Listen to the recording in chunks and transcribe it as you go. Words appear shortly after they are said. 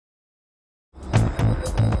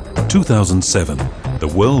2007, the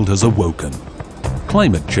world has awoken.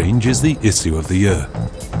 Climate change is the issue of the year.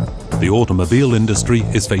 The automobile industry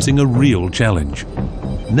is facing a real challenge.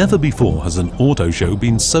 Never before has an auto show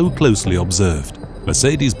been so closely observed.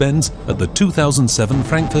 Mercedes-Benz at the 2007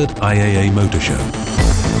 Frankfurt IAA Motor Show.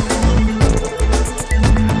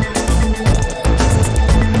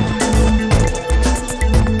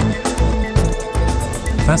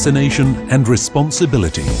 Fascination and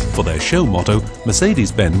responsibility. For their show motto,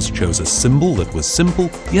 Mercedes-Benz chose a symbol that was simple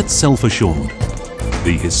yet self-assured.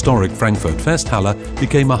 The historic Frankfurt Festhalle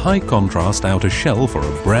became a high-contrast outer shell for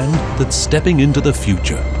a brand that's stepping into the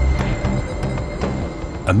future.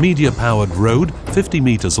 A media-powered road, 50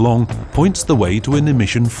 meters long, points the way to an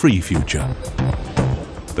emission-free future.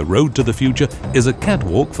 The road to the future is a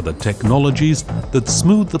catwalk for the technologies that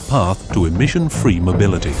smooth the path to emission-free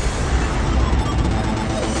mobility.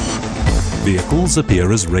 Vehicles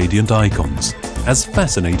appear as radiant icons, as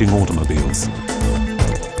fascinating automobiles.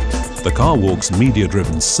 The car walk's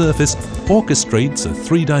media-driven surface orchestrates a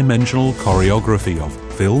three-dimensional choreography of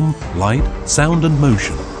film, light, sound and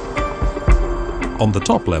motion. On the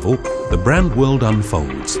top level, the brand world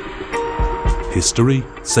unfolds. History,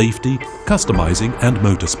 safety, customizing and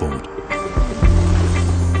motorsport.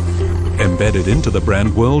 Embedded into the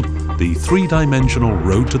brand world, the three-dimensional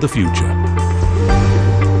road to the future.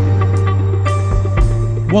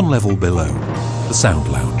 One level below, the Sound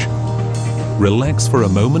Lounge. Relax for a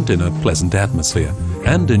moment in a pleasant atmosphere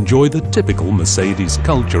and enjoy the typical Mercedes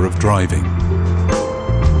culture of driving.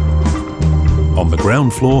 On the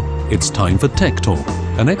ground floor, it's time for Tech Talk,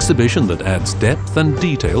 an exhibition that adds depth and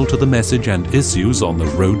detail to the message and issues on the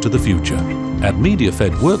road to the future. At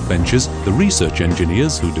media-fed workbenches, the research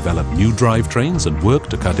engineers who develop new drivetrains and work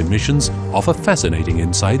to cut emissions offer fascinating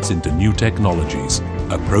insights into new technologies.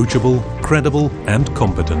 Approachable, credible and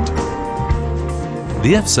competent.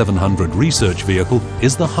 The F700 research vehicle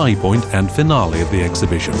is the high point and finale of the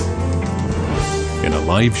exhibition. In a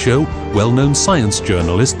live show, well-known science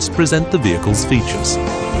journalists present the vehicle's features.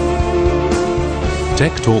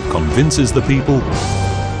 Tech Talk convinces the people,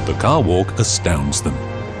 the car walk astounds them.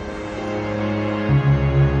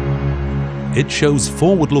 It shows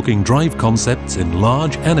forward-looking drive concepts in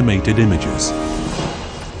large animated images.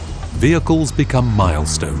 Vehicles become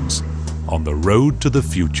milestones on the road to the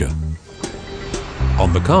future.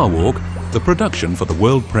 On the car walk, the production for the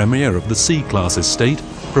world premiere of the C-Class estate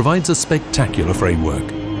provides a spectacular framework.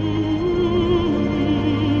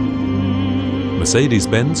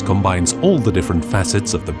 Mercedes-Benz combines all the different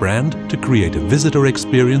facets of the brand to create a visitor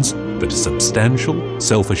experience that is substantial,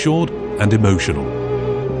 self-assured and emotional.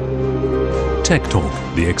 Tech Talk,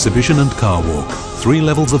 the exhibition and car walk. 3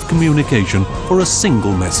 levels of communication for a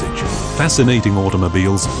single message. Fascinating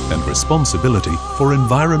automobiles and responsibility for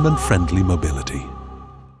environment-friendly mobility.